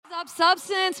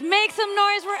Substance, make some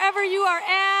noise wherever you are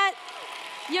at.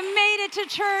 You made it to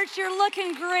church. You're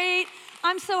looking great.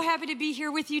 I'm so happy to be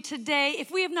here with you today. If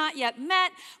we have not yet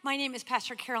met, my name is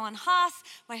Pastor Carolyn Haas.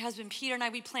 My husband Peter and I,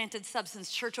 we planted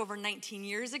Substance Church over 19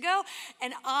 years ago,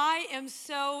 and I am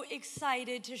so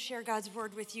excited to share God's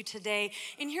word with you today.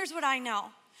 And here's what I know.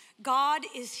 God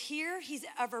is here, he's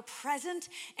ever present,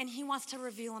 and he wants to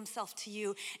reveal himself to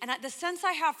you. And the sense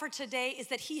I have for today is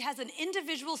that he has an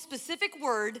individual specific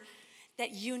word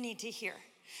that you need to hear.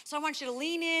 So I want you to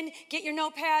lean in, get your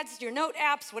notepads, your note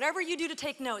apps, whatever you do to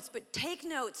take notes, but take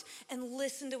notes and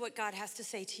listen to what God has to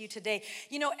say to you today.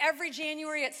 You know, every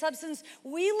January at Substance,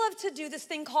 we love to do this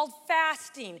thing called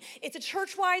fasting. It's a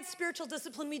church-wide spiritual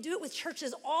discipline. We do it with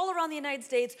churches all around the United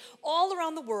States, all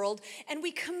around the world, and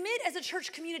we commit as a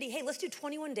church community, hey, let's do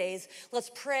 21 days,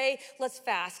 let's pray, let's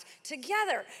fast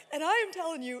together. And I am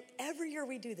telling you, every year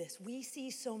we do this, we see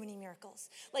so many miracles.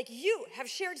 Like you have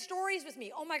shared stories with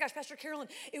me. Oh my gosh, Pastor Carolyn,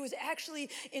 it was actually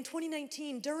in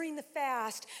 2019 during the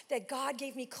fast that God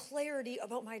gave me clarity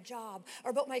about my job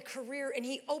or about my career, and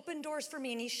he opened doors for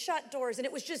me and he shut doors, and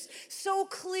it was just so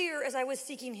clear as I was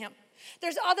seeking him.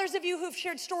 There's others of you who've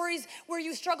shared stories where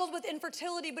you struggled with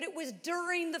infertility, but it was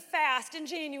during the fast in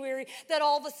January that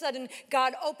all of a sudden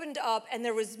God opened up and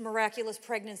there was miraculous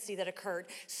pregnancy that occurred.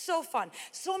 So fun.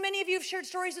 So many of you have shared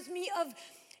stories with me of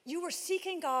you were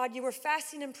seeking God, you were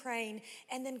fasting and praying,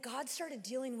 and then God started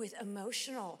dealing with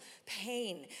emotional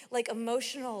pain, like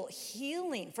emotional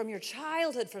healing from your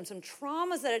childhood, from some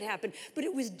traumas that had happened. But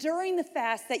it was during the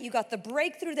fast that you got the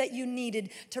breakthrough that you needed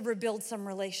to rebuild some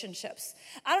relationships.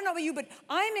 I don't know about you, but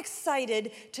I'm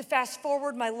excited to fast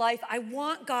forward my life. I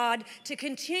want God to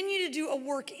continue to do a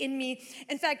work in me.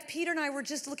 In fact, Peter and I were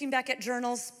just looking back at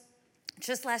journals.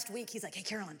 Just last week, he's like, hey,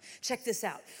 Carolyn, check this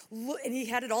out. Look, and he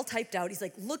had it all typed out. He's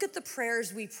like, look at the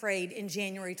prayers we prayed in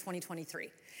January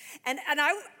 2023. And I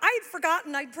had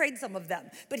forgotten I'd prayed some of them,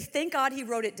 but thank God he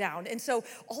wrote it down. And so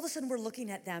all of a sudden we're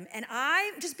looking at them, and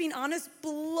I'm just being honest,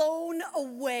 blown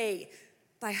away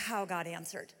by how God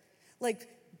answered. Like,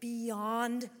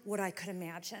 beyond what I could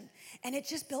imagine. And it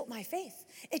just built my faith.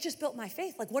 It just built my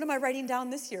faith. Like, what am I writing down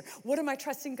this year? What am I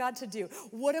trusting God to do?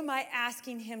 What am I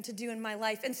asking him to do in my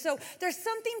life? And so there's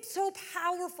something so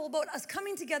powerful about us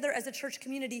coming together as a church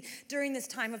community during this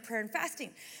time of prayer and fasting.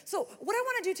 So what I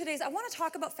want to do today is I want to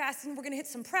talk about fasting. We're going to hit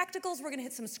some practicals. We're going to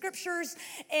hit some scriptures.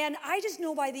 And I just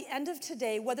know by the end of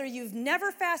today, whether you've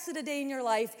never fasted a day in your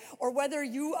life or whether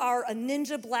you are a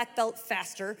ninja black belt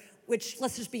faster, which,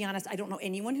 let's just be honest, I don't know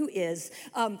anyone who is.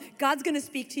 God's going to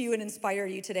speak to you and inspire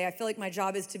you today. I feel like my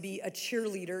job is to be a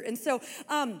cheerleader. And so,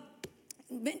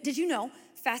 did you know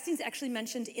fasting's actually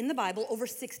mentioned in the Bible over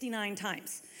 69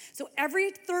 times? So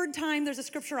every third time there's a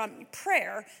scripture on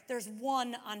prayer, there's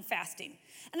one on fasting.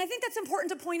 And I think that's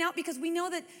important to point out because we know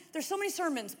that there's so many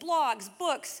sermons, blogs,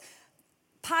 books,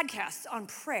 podcasts on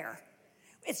prayer.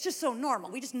 It's just so normal.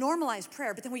 We just normalize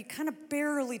prayer, but then we kind of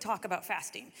barely talk about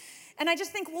fasting. And I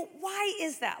just think, well, why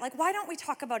is that? Like, why don't we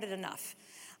talk about it enough?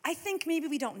 I think maybe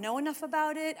we don't know enough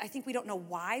about it. I think we don't know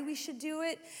why we should do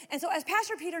it. And so as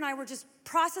Pastor Peter and I were just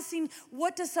processing,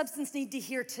 what does Substance need to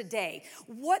hear today?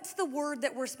 What's the word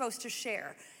that we're supposed to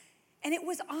share? And it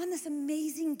was on this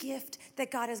amazing gift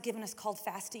that God has given us called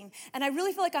fasting. And I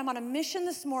really feel like I'm on a mission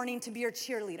this morning to be your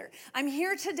cheerleader. I'm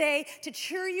here today to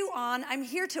cheer you on. I'm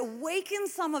here to waken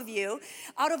some of you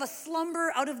out of a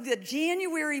slumber, out of the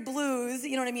January blues,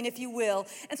 you know what I mean, if you will.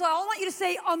 And so I want you to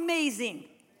say amazing.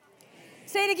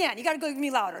 Say it again. You got to go with me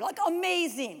louder. Like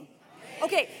amazing.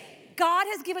 Okay. God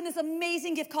has given this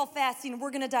amazing gift called fasting.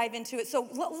 We're going to dive into it. So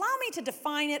allow me to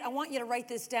define it. I want you to write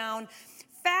this down.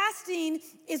 Fasting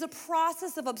is a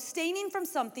process of abstaining from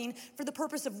something for the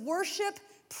purpose of worship,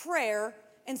 prayer,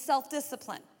 and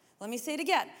self-discipline. Let me say it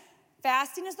again.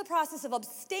 Fasting is the process of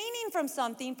abstaining from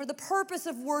something for the purpose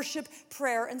of worship,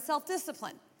 prayer, and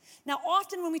self-discipline. Now,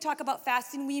 often when we talk about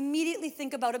fasting, we immediately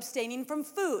think about abstaining from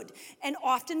food. And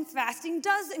often fasting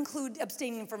does include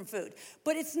abstaining from food.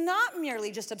 But it's not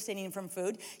merely just abstaining from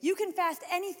food. You can fast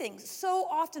anything. So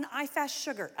often I fast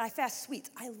sugar. I fast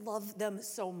sweets. I love them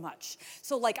so much.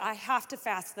 So like I have to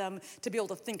fast them to be able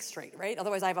to think straight, right?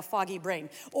 Otherwise I have a foggy brain.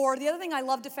 Or the other thing I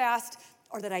love to fast,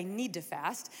 or that I need to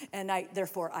fast, and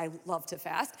therefore I love to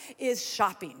fast, is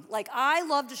shopping. Like, I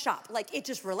love to shop. Like, it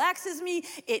just relaxes me,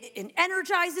 it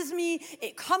energizes me,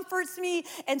 it comforts me,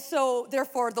 and so,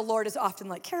 therefore, the Lord is often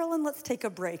like, Carolyn, let's take a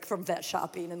break from that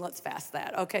shopping and let's fast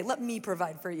that, okay? Let me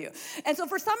provide for you. And so,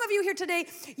 for some of you here today,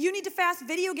 you need to fast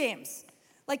video games.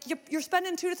 Like you're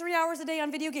spending 2 to 3 hours a day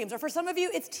on video games. Or for some of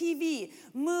you, it's TV,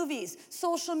 movies,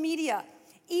 social media.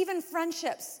 even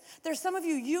friendships. There's some of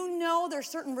you, you know there's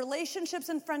certain relationships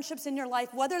and friendships in your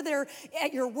life, whether they're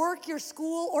at your work, your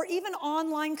school, or even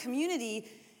online community,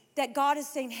 that God is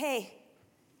saying, hey,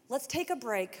 let's take a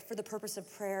break for the purpose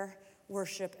of prayer,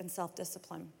 worship, and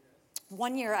self-discipline.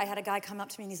 One year, I had a guy come up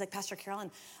to me and he's like, Pastor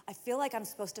Carolyn, I feel like I'm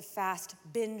supposed to fast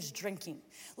binge drinking.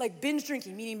 Like binge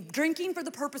drinking, meaning drinking for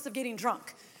the purpose of getting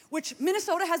drunk, which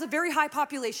Minnesota has a very high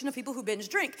population of people who binge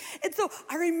drink. And so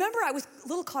I remember I was a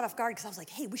little caught off guard because I was like,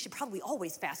 hey, we should probably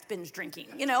always fast binge drinking,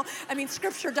 you know? I mean,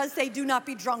 scripture does say do not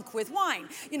be drunk with wine,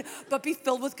 you know, but be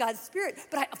filled with God's Spirit.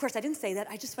 But of course, I didn't say that.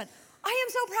 I just went, I am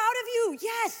so proud of you.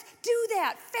 Yes, do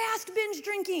that. Fast binge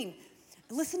drinking.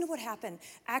 Listen to what happened.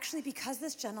 Actually, because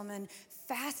this gentleman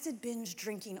fasted binge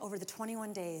drinking over the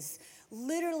 21 days,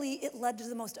 literally it led to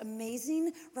the most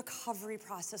amazing recovery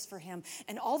process for him.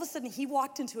 And all of a sudden, he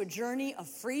walked into a journey of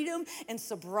freedom and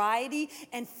sobriety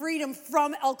and freedom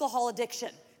from alcohol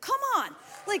addiction. Come on.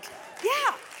 Like,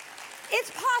 yeah,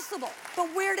 it's possible.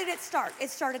 But where did it start? It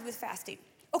started with fasting.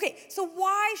 Okay, so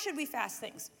why should we fast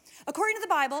things? According to the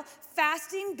Bible,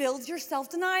 fasting builds your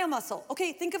self-denial muscle.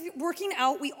 Okay, think of working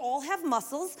out. We all have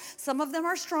muscles. Some of them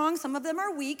are strong, some of them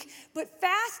are weak, but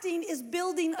fasting is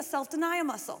building a self-denial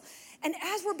muscle. And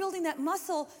as we're building that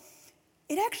muscle,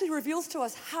 it actually reveals to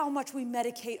us how much we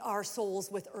medicate our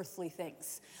souls with earthly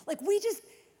things. Like we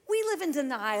live in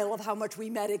denial of how much we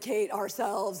medicate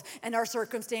ourselves and our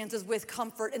circumstances with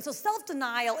comfort. And so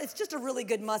self-denial, it's just a really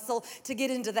good muscle to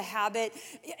get into the habit.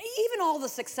 Even all the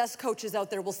success coaches out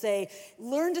there will say,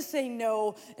 learn to say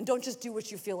no and don't just do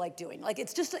what you feel like doing. Like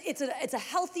it's a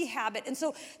healthy habit. And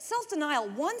so self-denial,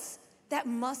 once that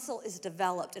muscle is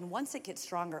developed and once it gets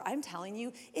stronger, I'm telling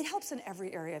you, it helps in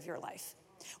every area of your life.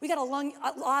 We got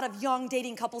a lot of young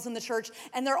dating couples in the church,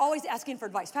 and they're always asking for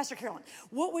advice. Pastor Carolyn,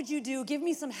 what would you do? Give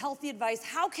me some healthy advice.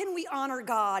 How can we honor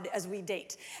God as we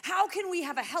date? How can we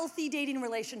have a healthy dating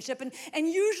relationship? And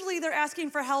usually they're asking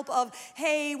for help of,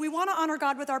 hey, we want to honor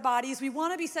God with our bodies. We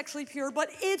want to be sexually pure, but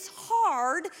it's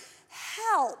hard.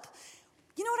 Help.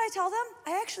 You know what I tell them?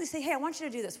 I actually say, hey, I want you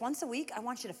to do this. Once a week, I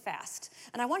want you to fast.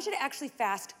 And I want you to actually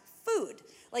fast food.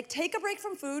 Like take a break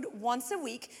from food once a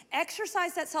week,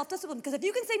 exercise that self-discipline, because if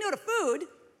you can say no to food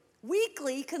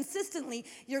weekly, consistently,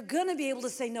 you're gonna be able to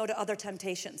say no to other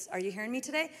temptations. Are you hearing me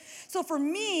today? So for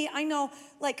me, I know,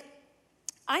 like,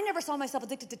 I never saw myself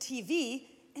addicted to TV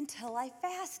until I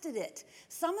fasted it.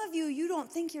 Some of you, you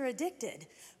don't think you're addicted,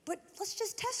 but let's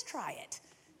just test try it.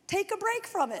 Take a break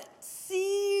from it.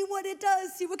 See what it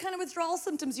does. See what kind of withdrawal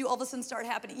symptoms you all of a sudden start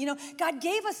happening. You know, God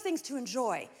gave us things to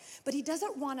enjoy, but he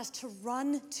doesn't want us to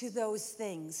run to those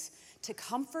things to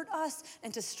comfort us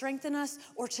and to strengthen us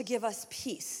or to give us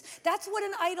peace. That's what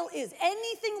an idol is.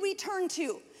 Anything we turn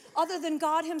to other than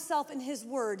God himself and his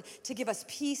word to give us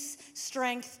peace,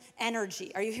 strength,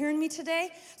 energy. Are you hearing me today?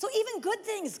 So even good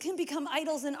things can become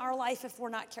idols in our life if we're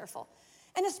not careful.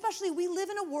 And especially, we live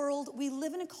in a world, we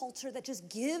live in a culture that just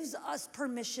gives us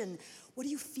permission. What do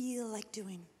you feel like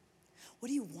doing? What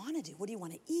do you want to do? What do you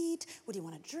want to eat? What do you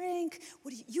want to drink?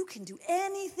 You can do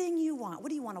anything you want. What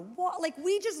do you want to walk? Like,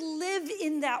 we just live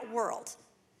in that world.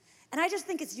 And I just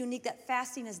think it's unique that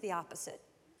fasting is the opposite.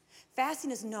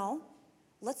 Fasting is no,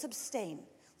 let's abstain.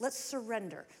 Let's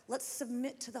surrender. Let's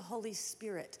submit to the Holy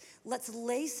Spirit. Let's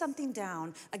lay something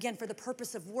down, again, for the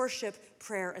purpose of worship,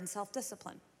 prayer, and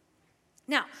self-discipline.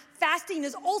 Now, fasting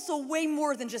is also way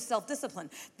more than just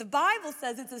self-discipline. The Bible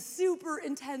says it's a super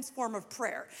intense form of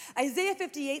prayer. Isaiah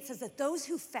 58 says that those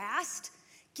who fast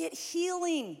get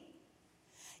healing.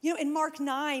 You know, in Mark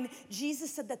 9,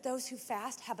 Jesus said that those who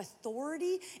fast have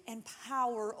authority and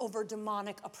power over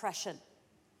demonic oppression.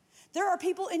 There are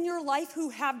people in your life who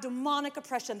have demonic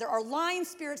oppression. There are lying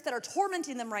spirits that are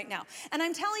tormenting them right now. And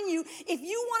I'm telling you, if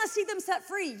you want to see them set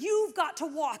free, you've got to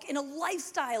walk in a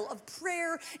lifestyle of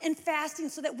prayer and fasting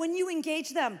so that when you engage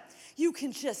them, you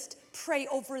can just pray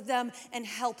over them and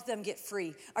help them get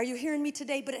free. Are you hearing me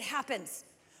today? But it happens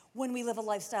when we live a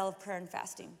lifestyle of prayer and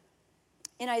fasting.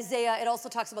 In Isaiah, it also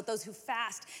talks about those who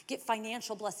fast get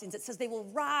financial blessings. It says they will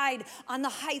ride on the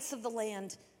heights of the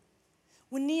land.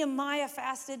 When Nehemiah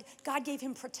fasted, God gave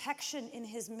him protection in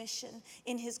his mission,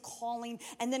 in his calling,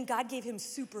 and then God gave him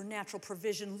supernatural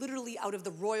provision, literally out of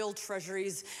the royal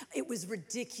treasuries. It was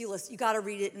ridiculous. You got to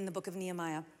read it in the book of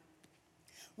Nehemiah.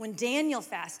 When Daniel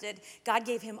fasted, God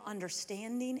gave him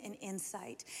understanding and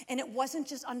insight. And it wasn't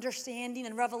just understanding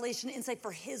and revelation, insight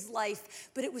for his life,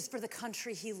 but it was for the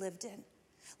country he lived in.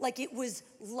 Like it was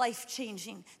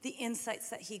life-changing, the insights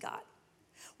that he got.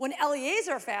 When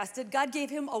Eliezer fasted, God gave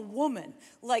him a woman.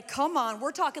 Like, come on,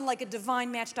 we're talking like a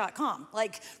divinematch.com.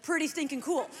 Like, pretty stinking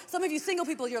cool. Some of you single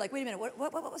people, you're like, wait a minute,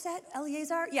 what was that,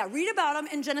 Eliezer? Yeah, read about him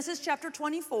in Genesis chapter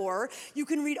 24. You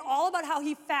can read all about how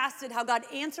he fasted, how God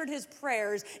answered his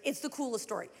prayers. It's the coolest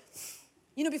story.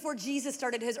 You know, before Jesus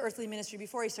started his earthly ministry,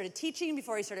 before he started teaching,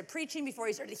 before he started preaching, before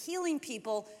he started healing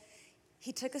people,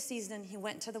 he took a season, he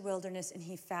went to the wilderness, and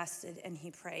he fasted and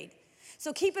he prayed.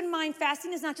 So keep in mind,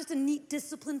 fasting is not just a neat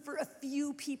discipline for a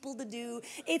few people to do.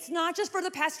 It's not just for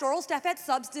the pastoral staff at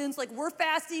Substance, like we're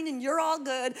fasting and you're all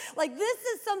good. Like this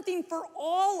is something for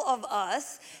all of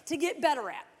us to get better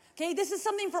at, okay? This is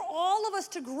something for all of us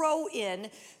to grow in.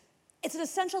 It's an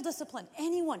essential discipline.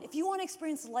 Anyone, if you want to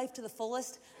experience life to the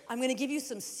fullest, I'm going to give you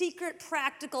some secret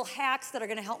practical hacks that are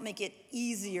going to help make it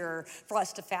easier for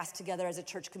us to fast together as a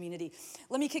church community.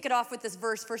 Let me kick it off with this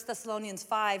verse, 1 Thessalonians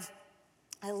 5.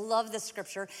 I love this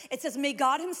scripture. It says, may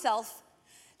God himself,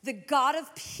 the God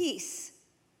of peace.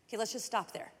 Okay, let's just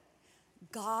stop there.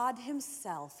 God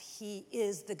himself, he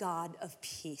is the God of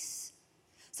peace.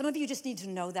 Some of you just need to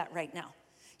know that right now.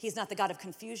 He's not the God of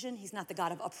confusion. He's not the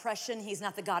God of oppression. He's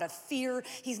not the God of fear.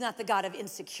 He's not the God of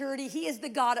insecurity. He is the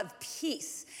God of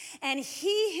peace. And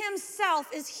he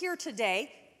himself is here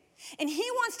today. And he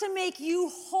wants to make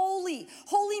you holy.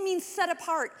 Holy means set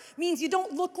apart, means you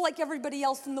don't look like everybody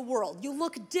else in the world. You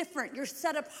look different, you're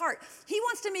set apart. He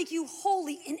wants to make you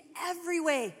holy in every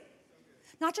way.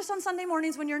 Not just on Sunday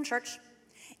mornings when you're in church,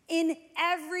 in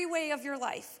every way of your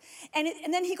life. And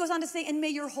then he goes on to say, and may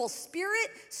your whole spirit,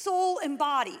 soul, and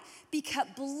body be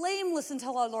kept blameless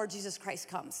until our Lord Jesus Christ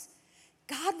comes.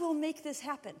 God will make this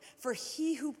happen, for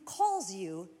he who calls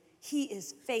you, he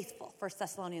is faithful, 1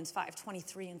 Thessalonians 5,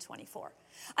 23 and 24.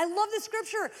 I love this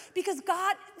scripture because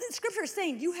the scripture is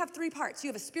saying you have three parts. You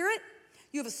have a spirit,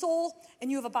 you have a soul,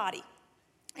 and you have a body.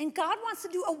 And God wants to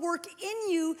do a work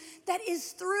in you that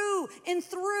is through and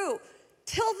through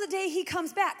till the day he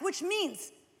comes back, which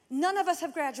means none of us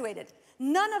have graduated.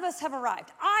 None of us have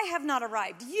arrived. I have not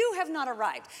arrived. You have not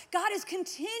arrived. God is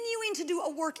continuing to do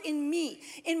a work in me,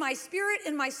 in my spirit,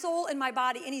 in my soul, in my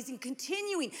body, and he's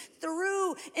continuing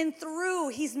through and through.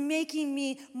 He's making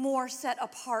me more set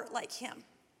apart like him.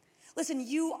 Listen,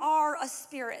 you are a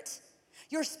spirit.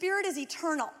 Your spirit is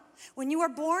eternal. When you are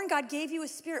born, God gave you a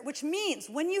spirit, which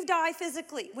means when you die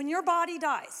physically, when your body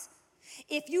dies,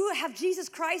 if you have Jesus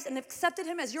Christ and accepted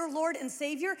him as your Lord and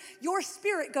Savior, your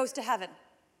spirit goes to heaven.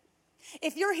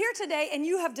 If you're here today and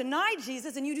you have denied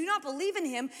Jesus and you do not believe in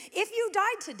him, if you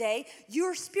died today,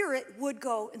 your spirit would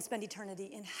go and spend eternity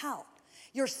in hell.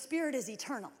 Your spirit is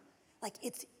eternal. Like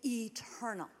it's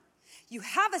eternal. You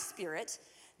have a spirit,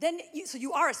 so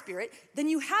you are a spirit, then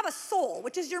you have a soul,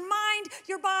 which is your mind,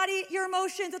 your body, your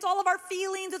emotions. It's all of our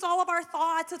feelings, it's all of our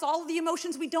thoughts, it's all of the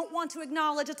emotions we don't want to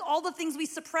acknowledge, it's all the things we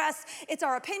suppress, it's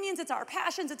our opinions, it's our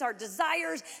passions, it's our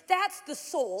desires. That's the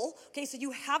soul, okay? So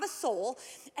you have a soul,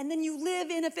 and then you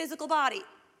live in a physical body.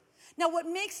 Now, what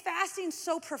makes fasting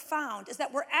so profound is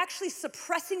that we're actually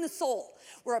suppressing the soul.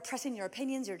 We're oppressing your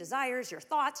opinions, your desires, your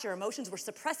thoughts, your emotions. We're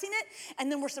suppressing it,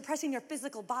 and then we're suppressing your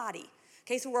physical body.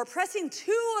 Okay, so we're oppressing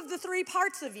two of the three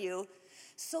parts of you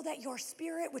so that your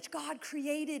spirit, which God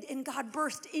created and God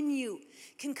birthed in you,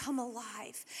 can come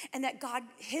alive. And that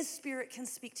his spirit can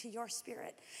speak to your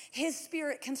spirit. His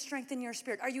spirit can strengthen your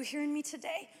spirit. Are you hearing me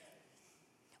today?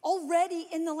 Already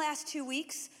in the last 2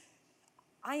 weeks,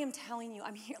 I am telling you,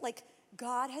 I'm here, like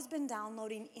God has been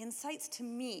downloading insights to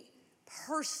me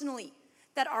personally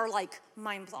that are like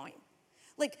mind-blowing.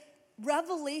 Like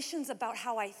revelations about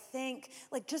how I think.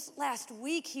 Like just last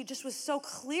week, he just was so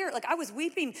clear. Like I was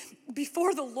weeping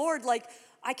before the Lord. Like,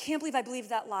 I can't believe I believed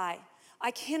that lie. I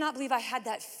cannot believe I had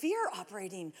that fear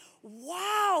operating.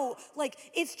 Wow. Like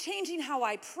it's changing how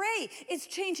I pray. It's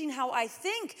changing how I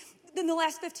think. In the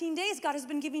last 15 days, God has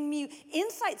been giving me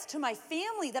insights to my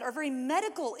family that are very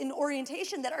medical in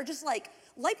orientation that are just like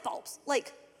light bulbs.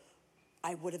 Like,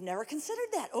 I would have never considered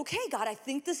that. Okay, God, I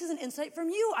think this is an insight from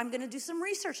you. I'm going to do some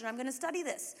research and I'm going to study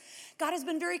this. God has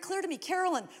been very clear to me.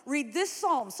 Carolyn, read this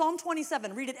Psalm, Psalm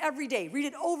 27. Read it every day. Read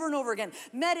it over and over again.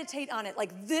 Meditate on it.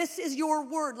 Like, this is your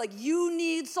word. Like, you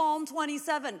need Psalm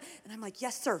 27. And I'm like,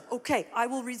 yes, sir. Okay, I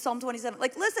will read Psalm 27.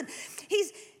 Like, listen,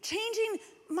 he's changing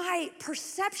my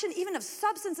perception even of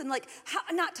substance and like how,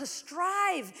 not to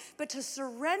strive, but to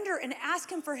surrender and ask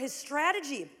him for his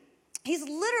strategy. He's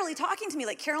literally talking to me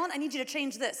like, Carolyn, I need you to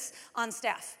change this on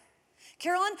staff.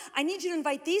 Carolyn, I need you to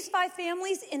invite these 5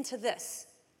 families into this.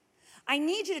 I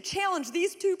need you to challenge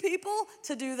these 2 people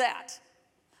to do that.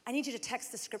 I need you to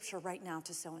text the scripture right now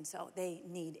to so-and-so. They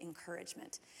need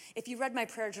encouragement. If you read my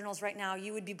prayer journals right now,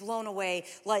 you would be blown away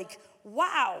like,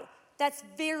 wow, that's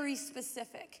very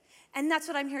specific. And that's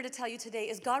what I'm here to tell you today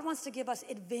is God wants to give us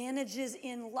advantages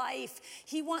in life.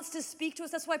 He wants to speak to us.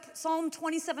 That's why Psalm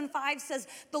 27:5 says,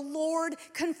 the Lord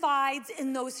confides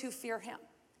in those who fear him.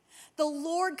 The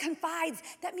Lord confides.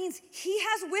 That means he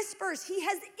has whispers. He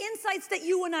has insights that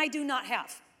you and I do not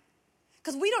have.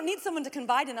 Because we don't need someone to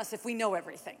confide in us if we know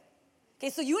everything.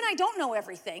 Okay, so you and I don't know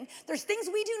everything. There's things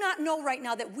we do not know right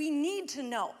now that we need to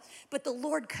know. But the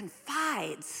Lord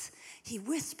confides. He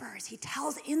whispers. He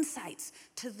tells insights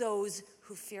to those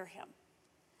who fear him.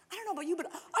 I don't know about you, but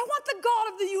I want the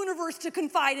God of the universe to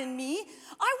confide in me.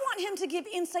 I want him to give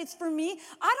insights for me.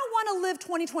 I don't want to live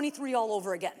 2023 all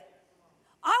over again.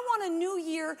 I want a new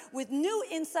year with new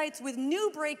insights, with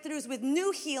new breakthroughs, with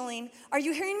new healing. Are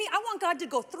you hearing me? I want God to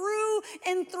go through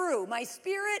and through my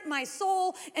spirit, my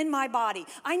soul, and my body.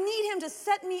 I need him to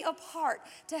set me apart,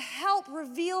 to help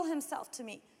reveal himself to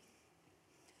me.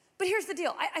 But here's the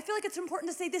deal. I feel like it's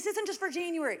important to say this isn't just for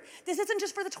January. This isn't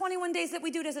just for the 21 days that we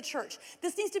do it as a church.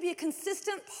 This needs to be a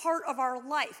consistent part of our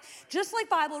life. Just like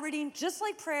Bible reading, just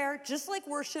like prayer, just like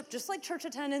worship, just like church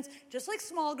attendance, just like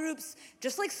small groups,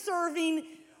 just like serving,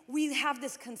 we have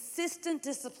this consistent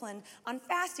discipline on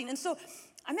fasting. And so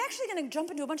I'm actually going to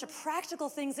jump into a bunch of practical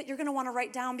things that you're going to want to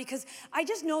write down because I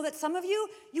just know that some of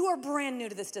you are brand new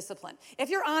to this discipline. If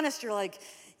you're honest, you're like,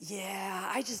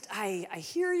 yeah, I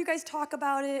hear you guys talk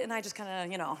about it, and I just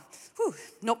kind of,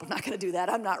 nope, I'm not going to do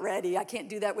that. I'm not ready. I can't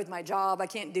do that with my job. I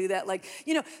can't do that.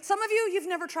 Some of you've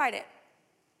never tried it.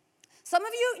 Some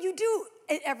of you do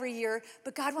it every year,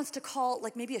 but God wants to call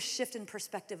maybe a shift in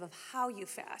perspective of how you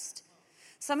fast.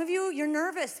 Some of you're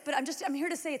nervous, but I'm here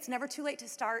to say it's never too late to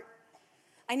start.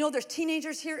 I know there's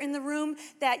teenagers here in the room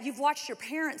that you've watched your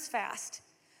parents fast,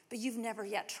 but you've never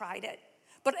yet tried it.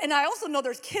 And I also know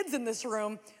there's kids in this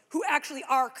room who actually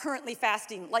are currently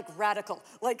fasting, radical.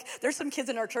 There's some kids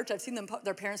in our church, I've seen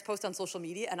their parents post on social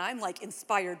media, and I'm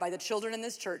inspired by the children in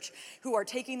this church who are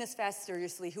taking this fast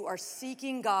seriously, who are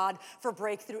seeking God for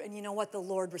breakthrough. And you know what? The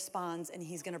Lord responds, and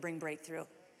he's gonna bring breakthrough.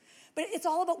 But it's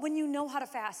all about when you know how to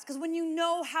fast. Because when you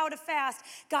know how to fast,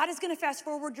 God is going to fast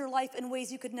forward your life in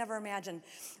ways you could never imagine.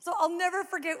 So I'll never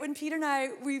forget when Peter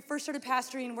and we first started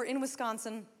pastoring. We're in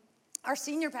Wisconsin. Our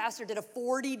senior pastor did a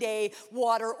 40-day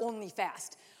water-only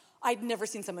fast. I'd never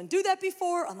seen someone do that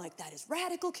before. I'm like, that is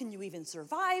radical. Can you even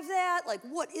survive that?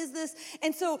 What is this?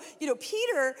 And so,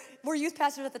 Peter, we're youth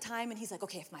pastors at the time, and he's like,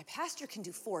 okay, if my pastor can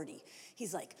do 40,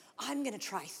 he's like, I'm going to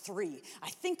try 3. I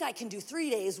think I can do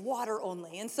 3 days water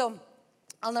only. And so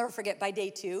I'll never forget, by day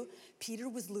 2, Peter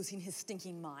was losing his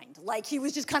stinking mind. He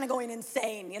was just kind of going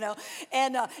insane,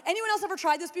 And anyone else ever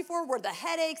tried this before? Where the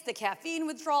headaches, the caffeine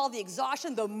withdrawal, the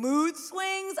exhaustion, the mood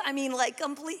swings?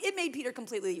 It made Peter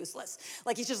completely useless.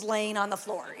 He's just laying on the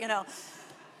floor,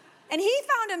 And he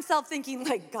found himself thinking,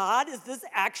 God, is this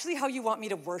actually how you want me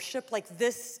to worship?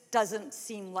 This doesn't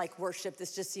seem like worship.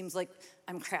 This just seems like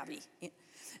I'm crabby.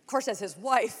 Of course, as his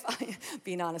wife,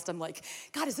 being honest, I'm like,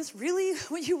 God, is this really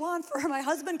what you want for my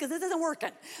husband? Because this isn't working.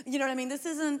 You know what I mean? This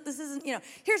isn't,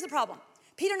 Here's the problem.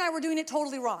 Peter and I were doing it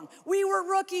totally wrong. We were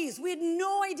rookies. We had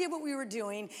no idea what we were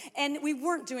doing, and we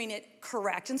weren't doing it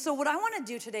correct. And so what I want to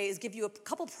do today is give you a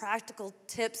couple practical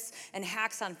tips and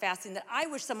hacks on fasting that I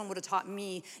wish someone would have taught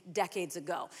me decades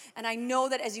ago. And I know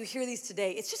that as you hear these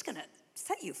today, it's just going to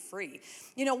set you free.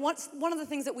 One of the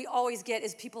things that we always get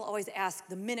is people always ask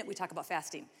the minute we talk about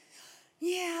fasting,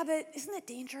 yeah, but isn't it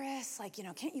dangerous?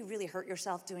 Can't you really hurt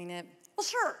yourself doing it? Well,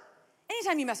 sure.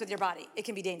 Anytime you mess with your body, it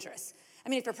can be dangerous.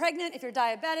 If you're pregnant, if you're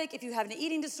diabetic, if you have an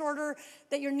eating disorder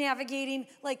that you're navigating,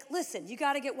 listen, you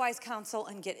got to get wise counsel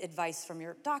and get advice from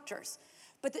your doctors.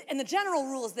 And the general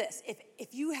rule is this: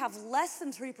 if you have less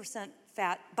than 3%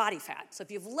 body fat, so if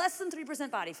you have less than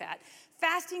 3% body fat,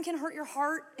 fasting can hurt your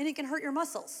heart and it can hurt your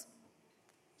muscles.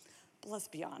 But let's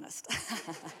be honest.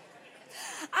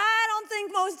 I don't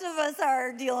think most of us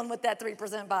are dealing with that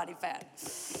 3% body fat.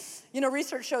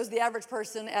 Research shows the average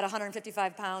person at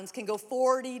 155 pounds can go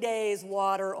 40 days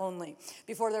water only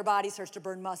before their body starts to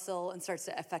burn muscle and starts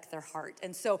to affect their heart.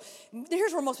 And so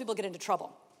here's where most people get into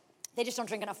trouble. They just don't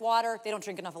drink enough water. They don't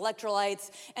drink enough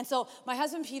electrolytes. And so my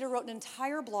husband, Peter, wrote an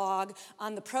entire blog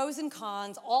on the pros and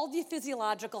cons, all the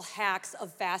physiological hacks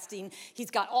of fasting. He's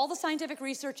got all the scientific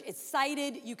research. It's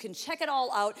cited. You can check it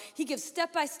all out. He gives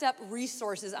step-by-step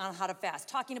resources on how to fast,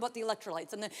 talking about the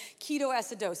electrolytes and the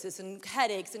ketoacidosis and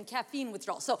headaches and caffeine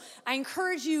withdrawal. So I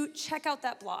encourage you, check out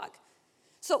that blog.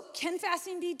 So can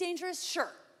fasting be dangerous?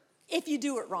 Sure, if you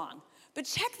do it wrong. But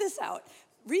check this out.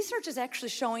 research is actually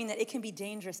showing that it can be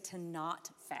dangerous to not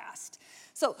fast.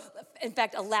 So, in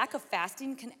fact, a lack of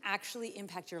fasting can actually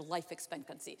impact your life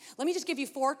expectancy. Let me just give you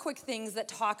 4 quick things that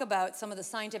talk about some of the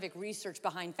scientific research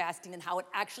behind fasting and how it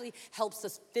actually helps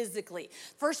us physically.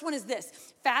 First one is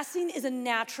this: fasting is a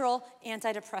natural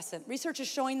antidepressant. Research is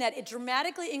showing that it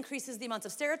dramatically increases the amounts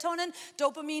of serotonin,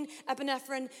 dopamine,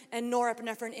 epinephrine, and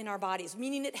norepinephrine in our bodies,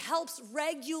 meaning it helps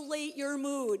regulate your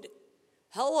mood.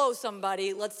 Hello,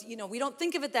 somebody. We don't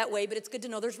think of it that way, but it's good to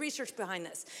know there's research behind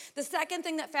this. The second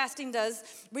thing that fasting does,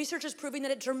 research is proving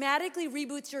that it dramatically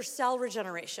reboots your cell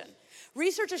regeneration.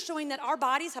 Research is showing that our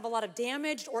bodies have a lot of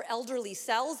damaged or elderly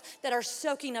cells that are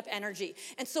soaking up energy.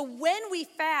 And so when we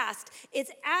fast,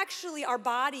 it's actually our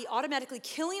body automatically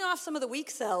killing off some of the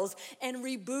weak cells and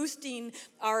reboosting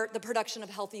the production of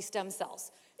healthy stem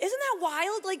cells. Isn't that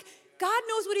wild? God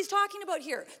knows what he's talking about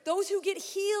here. Those who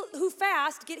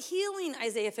fast get healing,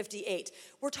 Isaiah 58.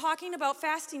 We're talking about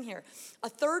fasting here. A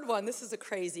third one, this is a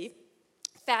crazy,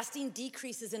 fasting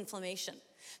decreases inflammation.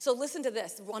 So listen to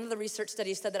this. One of the research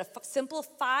studies said that a simple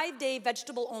 5-day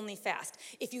vegetable-only fast,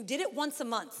 if you did it once a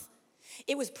month,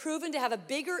 it was proven to have a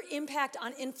bigger impact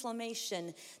on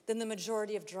inflammation than the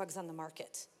majority of drugs on the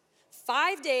market.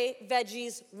 5-day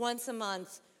veggies once a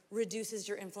month reduces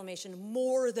your inflammation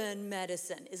more than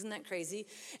medicine. Isn't that crazy?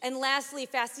 And lastly,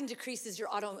 fasting decreases your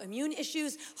autoimmune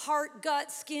issues, heart,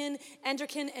 gut, skin,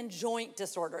 endocrine, and joint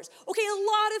disorders. Okay, a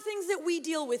lot of things that we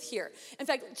deal with here. In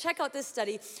fact, check out this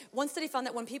study. One study found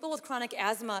that when people with chronic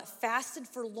asthma fasted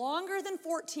for longer than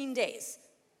 14 days,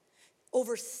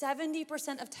 over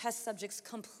 70% of test subjects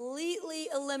completely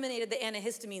eliminated the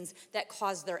antihistamines that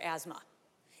caused their asthma.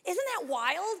 Isn't that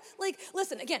wild?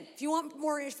 Listen, again, if you want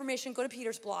more information, go to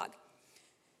Peter's blog.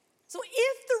 So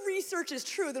if the research is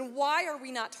true, then why are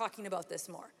we not talking about this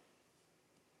more?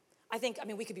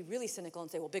 We could be really cynical and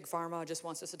say, well, Big Pharma just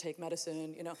wants us to take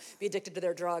medicine, be addicted to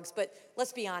their drugs. But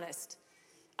let's be honest.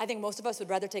 I think most of us would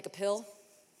rather take a pill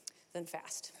than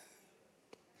fast.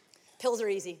 Pills are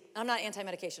easy. I'm not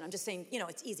anti-medication. I'm just saying,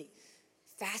 it's easy.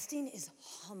 Fasting is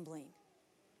humbling.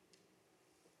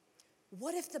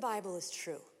 What if the Bible is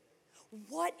true?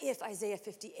 What if Isaiah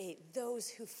 58, those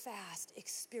who fast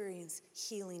experience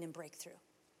healing and breakthrough?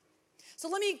 So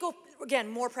let me go, again,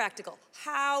 more practical.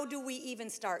 How do we even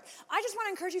start? I just want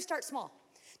to encourage you to start small.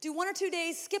 Do 1 or 2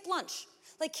 days, skip lunch.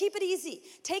 Keep it easy.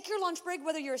 Take your lunch break,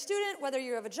 whether you're a student, whether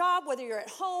you have a job, whether you're at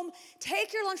home.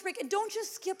 Take your lunch break and don't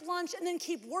just skip lunch and then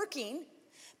keep working.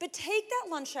 But take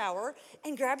that lunch hour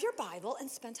and grab your Bible and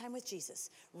spend time with Jesus.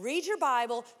 Read your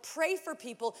Bible, pray for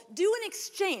people, do an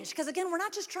exchange. Because again, we're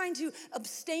not just trying to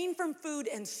abstain from food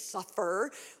and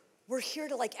suffer. We're here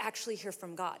to actually hear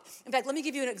from God. In fact, let me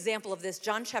give you an example of this.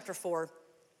 John chapter 4.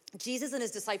 Jesus and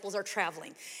his disciples are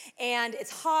traveling, and it's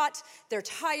hot, they're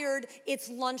tired, it's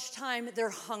lunchtime, they're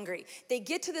hungry. They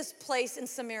get to this place in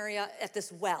Samaria at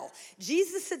this well.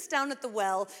 Jesus sits down at the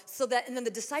well and then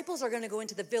the disciples are gonna go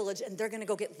into the village and they're gonna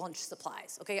go get lunch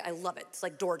supplies, okay? I love it, it's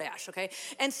like DoorDash, okay?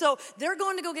 And so they're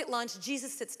going to go get lunch,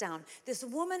 Jesus sits down. This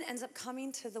woman ends up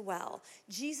coming to the well.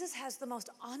 Jesus has the most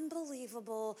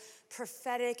unbelievable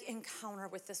prophetic encounter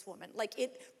with this woman.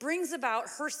 It brings about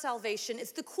her salvation.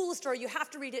 It's the coolest story, you have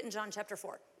to read it in John chapter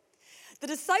 4. The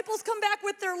disciples come back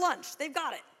with their lunch. They've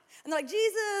got it. And they're like,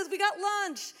 Jesus, we got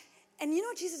lunch. And you know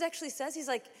what Jesus actually says? He's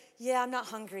like, yeah, I'm not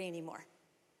hungry anymore.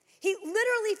 He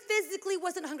literally physically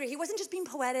wasn't hungry. He wasn't just being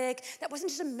poetic. That wasn't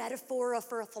just a metaphor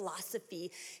for a philosophy.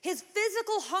 His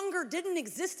physical hunger didn't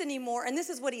exist anymore. And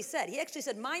this is what he said. He actually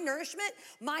said, my nourishment,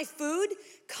 my food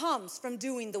comes from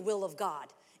doing the will of God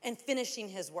and finishing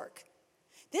his work.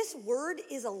 This word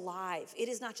is alive. It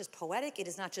is not just poetic. It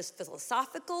is not just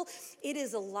philosophical. It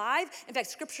is alive. In fact,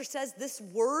 scripture says this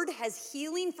word has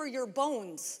healing for your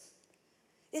bones.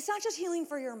 It's not just healing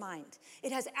for your mind.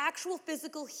 It has actual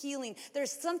physical healing.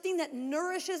 There's something that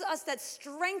nourishes us, that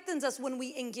strengthens us when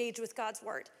we engage with God's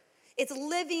word. It's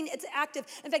living, it's active.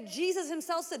 In fact, Jesus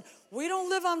himself said, we don't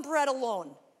live on bread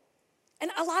alone. And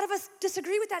a lot of us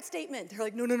disagree with that statement. They're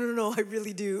like, no, I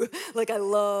really do. I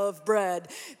love bread.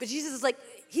 But Jesus is like,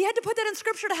 he had to put that in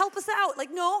scripture to help us out.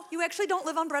 No, you actually don't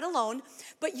live on bread alone,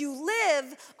 but you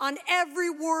live on every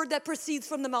word that proceeds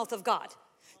from the mouth of God.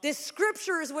 This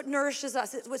scripture is what nourishes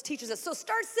us. It's what teaches us. So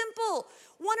start simple.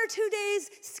 1 or 2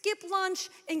 days, skip lunch,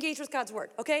 engage with God's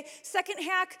word, okay? Second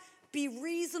hack, be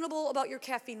reasonable about your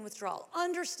caffeine withdrawal.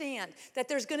 Understand that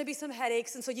there's gonna be some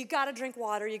headaches, and so you gotta drink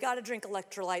water, you gotta drink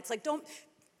electrolytes. Don't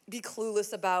be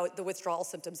clueless about the withdrawal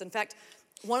symptoms. In fact,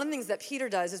 one of the things that Peter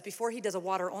does is before he does a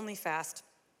water-only fast,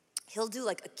 he'll do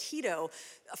a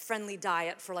keto-friendly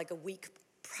diet for a week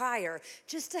prior,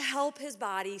 just to help his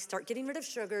body start getting rid of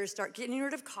sugars, start getting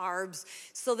rid of carbs,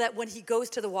 so that when he goes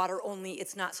to the water only,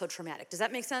 it's not so traumatic. Does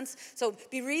that make sense? So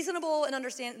be reasonable and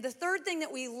understand. The third thing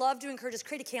that we love to encourage is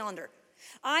create a calendar.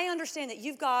 I understand that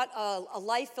you've got a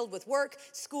life filled with work,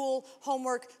 school,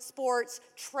 homework, sports,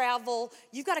 travel.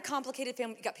 You've got a complicated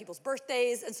family. You've got people's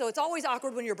birthdays. And so it's always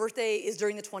awkward when your birthday is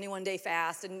during the 21-day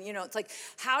fast. And, you know, it's like,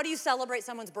 how do you celebrate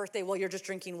someone's birthday while you're just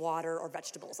drinking water or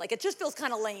vegetables? Like, it just feels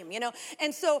kind of lame, you know?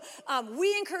 And so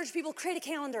we encourage people, create a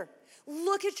calendar.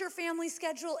 Look at your family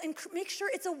schedule and make sure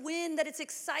it's a win, that it's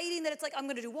exciting, that it's like, I'm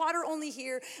going to do water only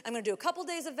here. I'm going to do a couple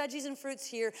days of veggies and fruits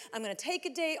here. I'm going to take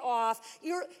a day off.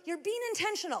 You're being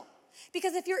intentional.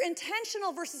 Because if you're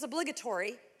intentional versus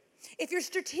obligatory, if you're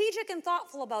strategic and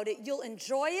thoughtful about it, you'll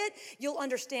enjoy it. You'll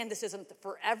understand this isn't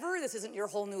forever. This isn't your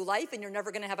whole new life, and you're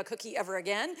never going to have a cookie ever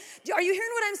again. Are you hearing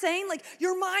what I'm saying? Like,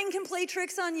 your mind can play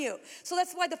tricks on you. So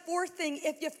that's why the fourth thing,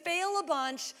 if you fail a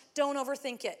bunch, don't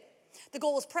overthink it. The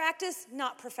goal is practice,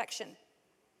 not perfection.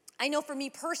 I know for me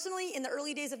personally, in the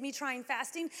early days of me trying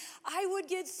fasting, I would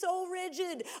get so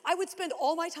rigid. I would spend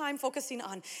all my time focusing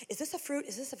on, is this a fruit?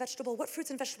 Is this a vegetable? What fruits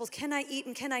and vegetables can I eat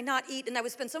and can I not eat? And I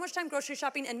would spend so much time grocery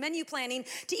shopping and menu planning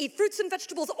to eat fruits and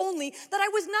vegetables only that I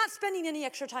was not spending any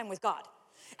extra time with God.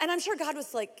 And I'm sure God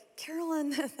was like,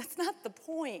 Carolyn, that's not the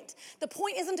point. The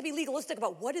point isn't to be legalistic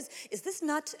about is this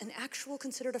nut an actual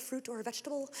considered a fruit or a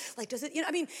vegetable? Like, does it,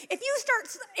 I mean, if you start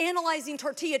analyzing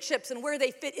tortilla chips and where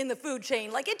they fit in the food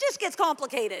chain, like, it just gets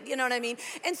complicated, you know what I mean?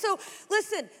 And so,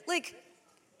 listen, like,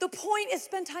 the point is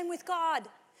spend time with God.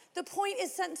 The point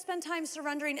is spend time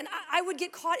surrendering. And I would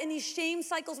get caught in these shame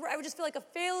cycles where I would just feel like a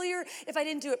failure if I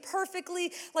didn't do it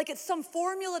perfectly, like it's some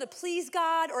formula to please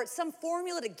God or it's some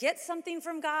formula to get something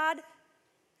from God.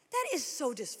 That is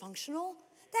so dysfunctional.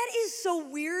 That is so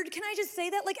weird. Can I just say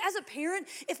that? Like, as a parent,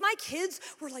 if my kids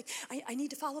were like, I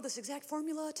need to follow this exact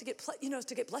formula to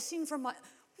get blessing from my...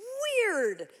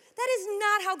 Weird. That is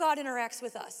not how God interacts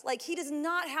with us. Like, he does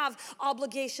not have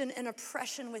obligation and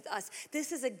oppression with us.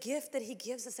 This is a gift that he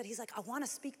gives us, that he's like, I want to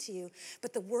speak to you,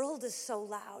 but the world is so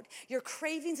loud. Your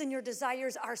cravings and your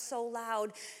desires are so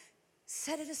loud.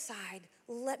 Set it aside.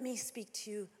 Let me speak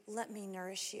to you. Let me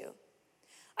nourish you.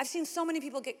 I've seen so many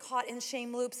people get caught in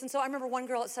shame loops. And so I remember one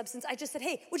girl at Substance, I just said,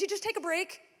 hey, would you just take a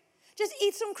break? Just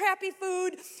eat some crappy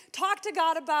food, talk to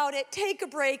God about it, take a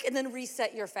break, and then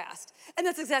reset your fast. And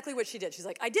that's exactly what she did. She's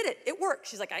like, I did it. It worked.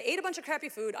 She's like, I ate a bunch of crappy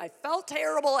food. I felt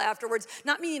terrible afterwards.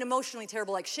 Not meaning emotionally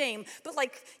terrible like shame, but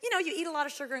like, you eat a lot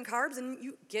of sugar and carbs and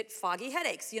you get foggy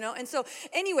headaches, And so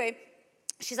anyway,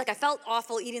 she's like, I felt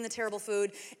awful eating the terrible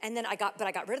food. And then I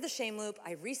got rid of the shame loop.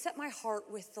 I reset my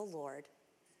heart with the Lord.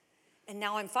 And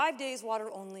now I'm 5 days water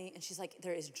only. And she's like,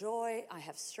 there is joy. I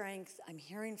have strength. I'm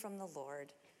hearing from the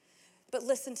Lord. But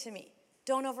listen to me.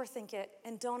 Don't overthink it,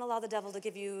 and don't allow the devil to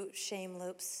give you shame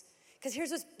loops. Because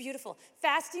here's what's beautiful.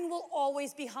 Fasting will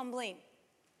always be humbling.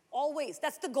 Always.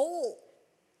 That's the goal.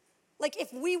 Like,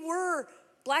 if we were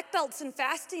black belts in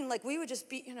fasting, like, we would just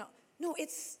be, No, it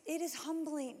is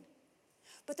humbling.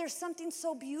 But there's something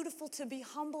so beautiful to be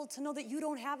humbled, to know that you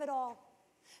don't have it all.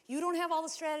 You don't have all the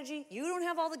strategy. You don't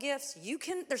have all the gifts.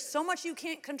 There's so much you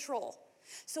can't control.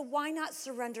 So why not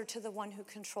surrender to the one who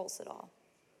controls it all?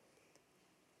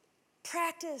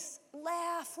 Practice,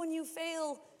 laugh when you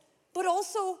fail, but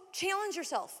also challenge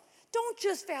yourself. Don't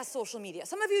just fast social media.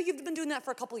 Some of you've been doing that for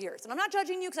a couple years, and I'm not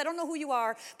judging you because I don't know who you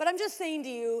are, but I'm just saying to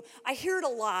you, I hear it a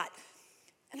lot,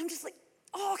 and I'm just like,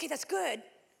 oh, okay, that's good.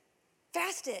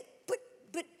 Fast it,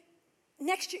 but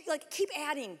next year, like, keep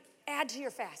add to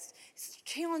your fast.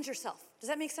 Challenge yourself. Does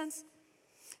that make sense?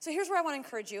 So here's where I want to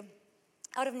encourage you,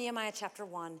 out of Nehemiah chapter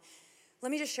 1.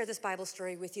 Let me just share this Bible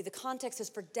story with you. The context is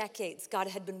for decades. God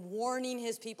had been warning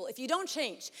his people. If you don't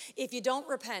change, if you don't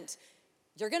repent,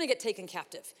 you're going to get taken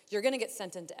captive. You're going to get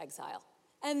sent into exile.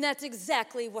 And that's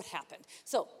exactly what happened.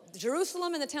 So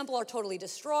Jerusalem and the temple are totally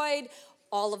destroyed.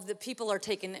 All of the people are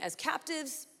taken as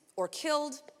captives or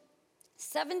killed.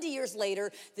 70 years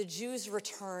later, the Jews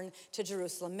return to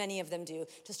Jerusalem, many of them do,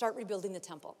 to start rebuilding the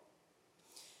temple.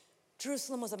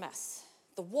 Jerusalem was a mess.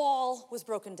 The wall was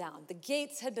broken down. The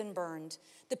gates had been burned.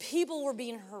 The people were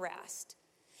being harassed.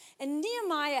 And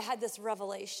Nehemiah had this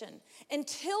revelation.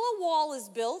 Until a wall is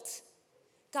built,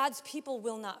 God's people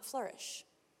will not flourish.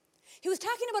 He was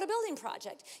talking about a building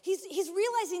project. He's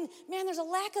realizing, man, there's a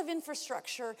lack of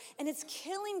infrastructure, and it's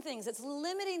killing things. It's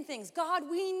limiting things. God,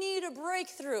 we need a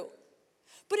breakthrough.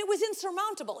 But it was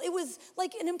insurmountable. It was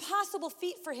like an impossible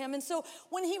feat for him. And so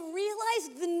when he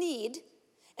realized the need,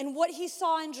 and what he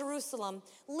saw in Jerusalem,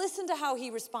 listen to how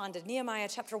he responded. Nehemiah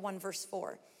chapter 1, verse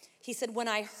 4. He said, when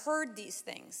I heard these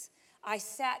things, I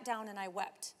sat down and I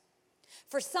wept.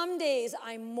 For some days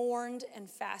I mourned and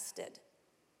fasted.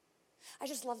 I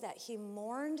just love that. He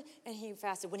mourned and he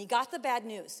fasted. When he got the bad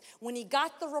news, when he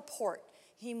got the report,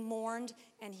 he mourned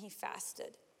and he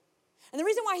fasted. And the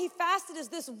reason why he fasted is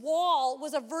this wall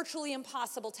was a virtually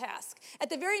impossible task. At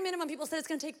the very minimum, people said it's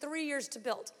going to take 3 years to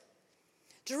build.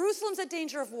 Jerusalem's at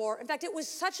danger of war. In fact, it was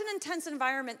such an intense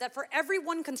environment that for every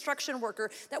one construction worker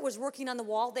that was working on the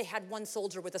wall, they had one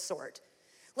soldier with a sword.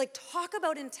 Like, talk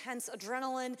about intense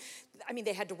adrenaline. I mean,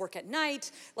 they had to work at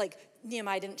night. Like,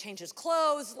 Nehemiah didn't change his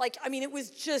clothes. Like, I mean, it was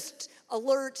just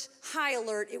alert, high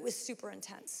alert. It was super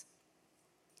intense.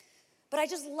 But I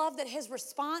just love that his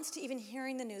response to even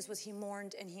hearing the news was he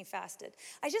mourned and he fasted.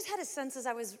 I just had a sense as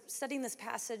I was studying this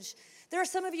passage, there are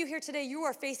some of you here today, you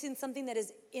are facing something that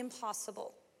is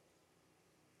impossible.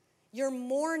 You're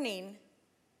mourning,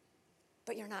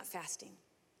 but you're not fasting.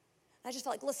 I just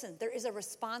felt like, listen, there is a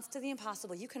response to the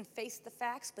impossible. You can face the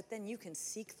facts, but then you can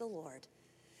seek the Lord.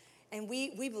 And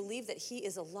we believe that he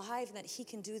is alive and that he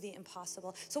can do the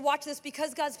impossible. So watch this.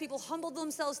 Because God's people humbled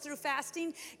themselves through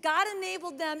fasting, God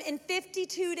enabled them in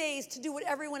 52 days to do what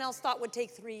everyone else thought would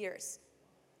take 3 years.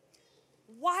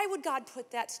 Why would God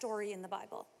put that story in the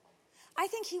Bible? I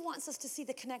think he wants us to see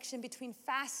the connection between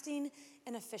fasting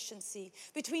and efficiency,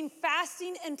 between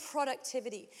fasting and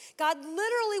productivity. God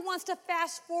literally wants to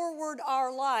fast forward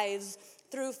our lives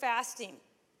through fasting.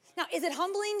 Now, is it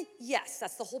humbling? Yes,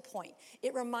 that's the whole point.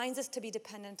 It reminds us to be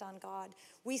dependent on God.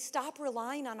 We stop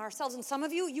relying on ourselves. And some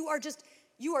of you, you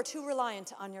are too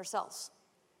reliant on yourselves.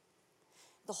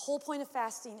 The whole point of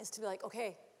fasting is to be like,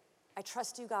 okay, I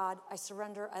trust you, God. I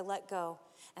surrender. I let go.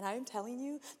 And I am telling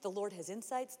you, the Lord has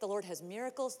insights. The Lord has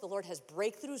miracles. The Lord has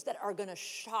breakthroughs that are going to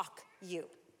shock you.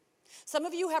 Some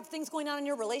of you have things going on in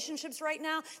your relationships right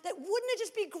now that wouldn't it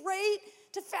just be great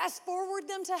to fast forward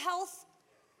them to health?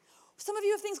 Some of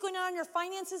you have things going on in your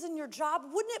finances and your job.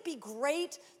 Wouldn't it be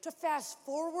great to fast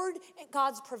forward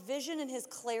God's provision and his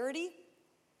clarity?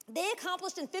 They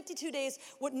accomplished in 52 days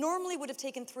what normally would have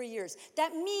taken 3 years.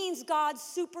 That means God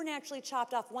supernaturally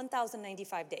chopped off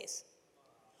 1,095 days.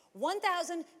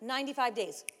 1,095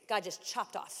 days, God just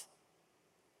chopped off.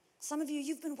 Some of you,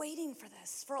 you've been waiting for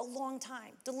this for a long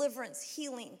time. Deliverance,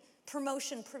 healing,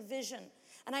 promotion, provision.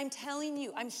 And I'm telling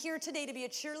you, I'm here today to be a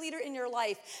cheerleader in your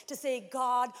life, to say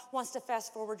God wants to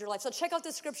fast forward your life. So check out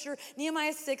this scripture,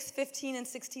 Nehemiah 6, 15 and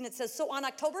 16. It says, so on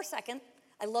October 2nd,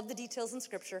 I love the details in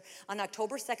scripture, on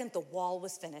October 2nd, the wall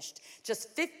was finished, just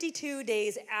 52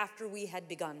 days after we had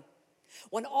begun.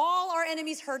 When all our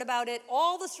enemies heard about it,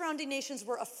 all the surrounding nations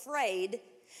were afraid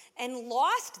and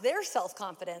lost their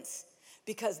self-confidence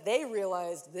because they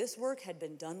realized this work had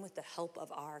been done with the help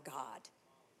of our God.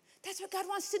 That's what God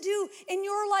wants to do in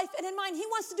your life and in mine. He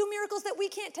wants to do miracles that we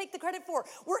can't take the credit for,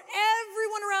 where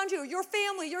everyone around you, your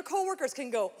family, your coworkers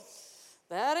can go,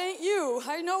 that ain't you,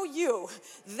 I know you.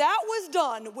 That was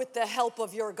done with the help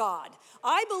of your God.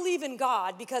 I believe in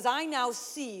God because I now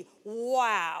see,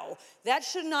 wow, that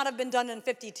should not have been done in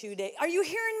 52 days. Are you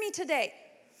hearing me today?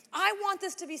 I want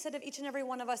this to be said of each and every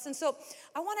one of us. And so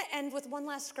I want to end with one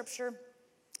last scripture.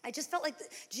 I just felt like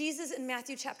Jesus in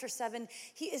Matthew chapter 7,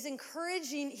 he is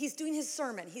encouraging, he's doing his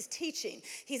sermon, he's teaching.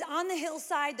 He's on the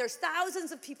hillside, there's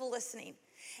thousands of people listening.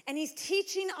 And he's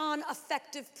teaching on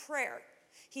effective prayer.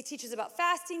 He teaches about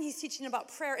fasting, he's teaching about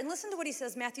prayer. And listen to what he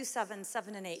says, Matthew 7,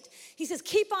 7 and 8. He says,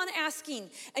 keep on asking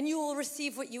and you will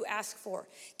receive what you ask for.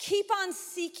 Keep on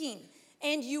seeking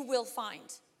and you will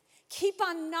find. Keep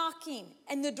on knocking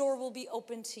and the door will be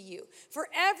open to you. For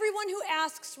everyone who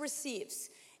asks receives.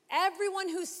 Everyone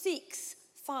who seeks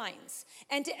finds,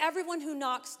 and to everyone who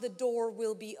knocks, the door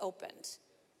will be opened.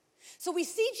 So we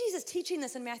see Jesus teaching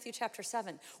this in Matthew chapter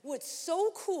 7. What's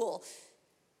so cool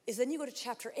is then you go to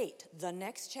chapter 8, the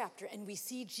next chapter, and we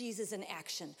see Jesus in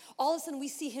action. All of a sudden, we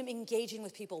see him engaging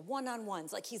with people,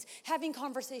 one-on-ones, like he's having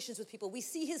conversations with people. We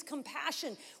see his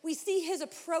compassion. We see his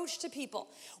approach to people.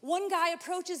 One guy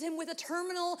approaches him with a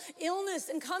terminal illness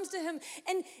and comes to him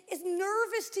and is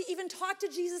nervous to even talk to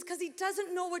Jesus because he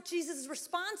doesn't know what Jesus'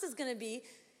 response is going to be.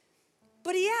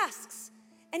 But he asks,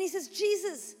 and he says,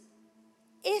 Jesus,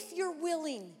 if you're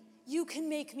willing, you can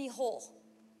make me whole.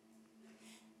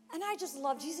 And I just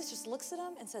love, Jesus just looks at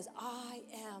him and says, I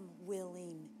am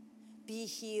willing. Be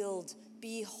healed,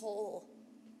 be whole.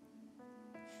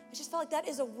 I just felt like that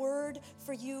is a word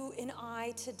for you and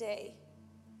I today.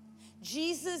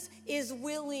 Jesus is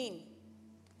willing.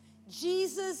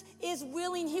 Jesus is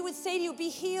willing. He would say to you, be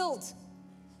healed,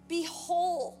 be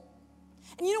whole.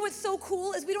 And you know what's so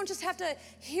cool is we don't just have to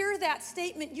hear that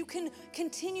statement. You can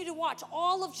continue to watch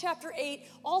all of chapter 8,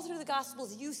 all through the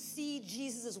Gospels. You see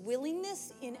Jesus'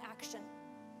 willingness in action.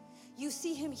 You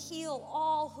see him heal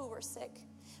all who are sick.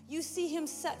 You see him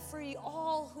set free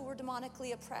all who were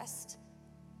demonically oppressed,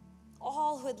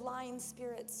 all who had lying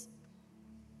spirits.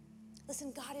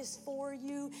 Listen, God is for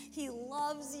you. He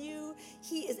loves you.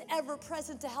 He is ever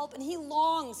present to help, and he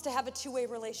longs to have a two-way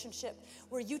relationship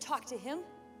where you talk to him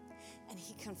and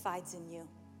he confides in you.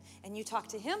 And you talk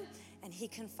to him and he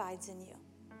confides in you.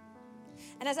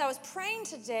 And as I was praying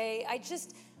today,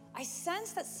 I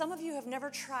sense that some of you have never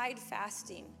tried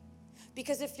fasting.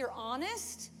 Because if you're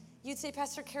honest, you'd say,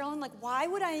 Pastor Carolyn, like, why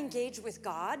would I engage with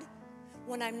God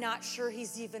when I'm not sure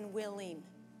he's even willing?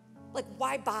 Like,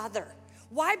 why bother?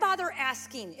 Why bother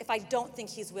asking if I don't think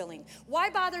he's willing? Why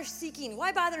bother seeking?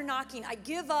 Why bother knocking? I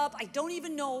give up. I don't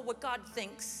even know what God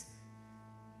thinks.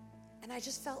 And I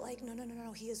just felt like,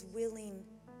 no, he is willing.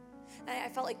 And I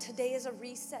felt like today is a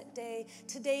reset day.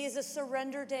 Today is a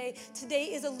surrender day.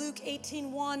 Today is a Luke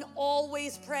 18:1,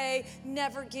 always pray,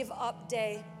 never give up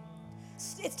day.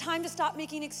 It's time to stop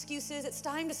making excuses. It's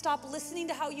time to stop listening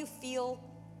to how you feel.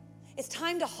 It's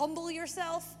time to humble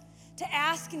yourself, to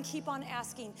ask and keep on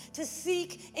asking, to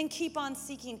seek and keep on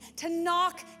seeking, to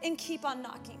knock and keep on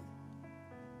knocking.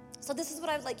 So this is what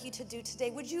I'd like you to do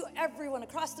today. Would you, everyone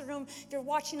across the room, if you're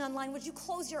watching online, would you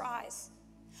close your eyes?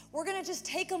 We're gonna just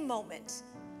take a moment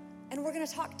and we're gonna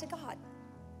talk to God.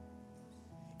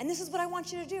 And this is what I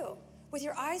want you to do. With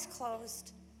your eyes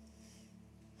closed,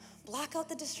 block out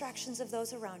the distractions of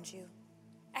those around you.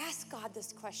 Ask God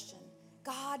this question.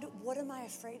 God, what am I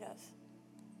afraid of?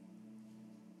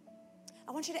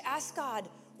 I want you to ask God,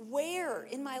 where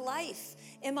in my life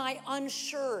am I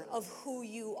unsure of who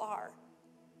you are?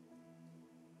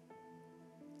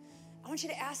 I want you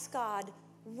to ask God,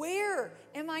 where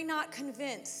am I not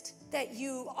convinced that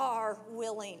you are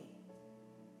willing?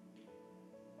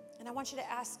 And I want you to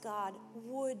ask God,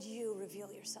 would you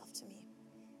reveal yourself to me?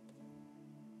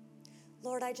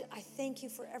 Lord, I thank you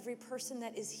for every person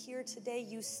that is here today.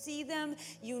 You see them,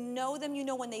 you know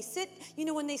when they sit, you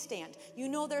know when they stand. You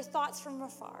know their thoughts from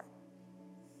afar.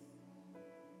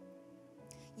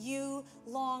 You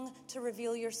long to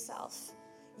reveal yourself.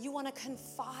 You want to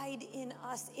confide in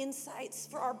us insights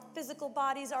for our physical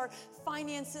bodies, our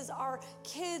finances, our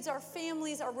kids, our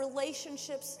families, our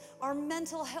relationships, our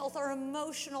mental health, our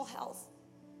emotional health.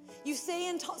 You say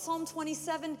in Psalm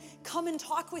 27, come and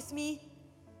talk with me.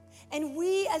 And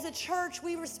we as a church,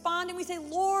 we respond and we say,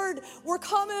 Lord, we're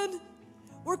coming.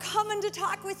 We're coming to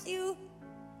talk with you.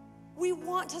 We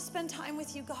want to spend time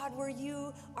with you, God, where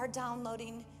you are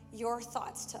downloading your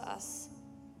thoughts to us.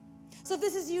 So if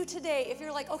this is you today, if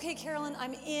you're like, okay, Carolyn,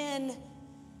 I'm in.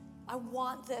 I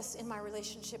want this in my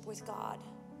relationship with God.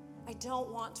 I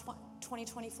don't want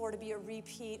 2024 to be a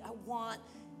repeat. I want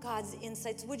God's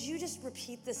insights. Would you just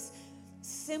repeat this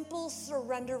simple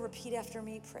surrender, repeat after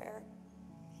me prayer?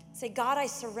 Say, God, I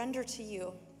surrender to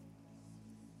you.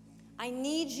 I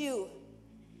need you.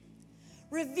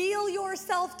 Reveal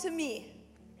yourself to me.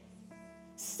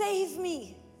 Save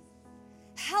me.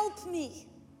 Help me.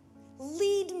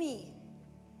 Lead me.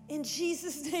 In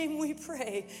Jesus' name we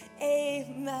pray.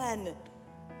 Amen.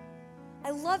 I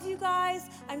love you guys.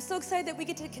 I'm so excited that we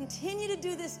get to continue to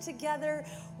do this together.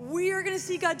 We are going to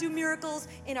see God do miracles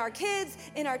in our kids,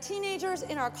 in our teenagers,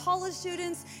 in our college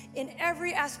students, in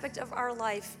every aspect of our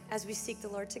life as we seek the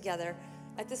Lord together.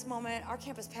 At this moment, our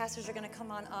campus pastors are going to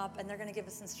come on up and they're going to give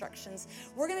us instructions.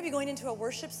 We're going to be going into a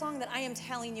worship song that I am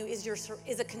telling you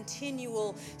is a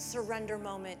continual surrender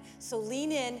moment. So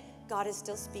lean in. God is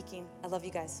still speaking. I love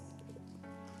you guys.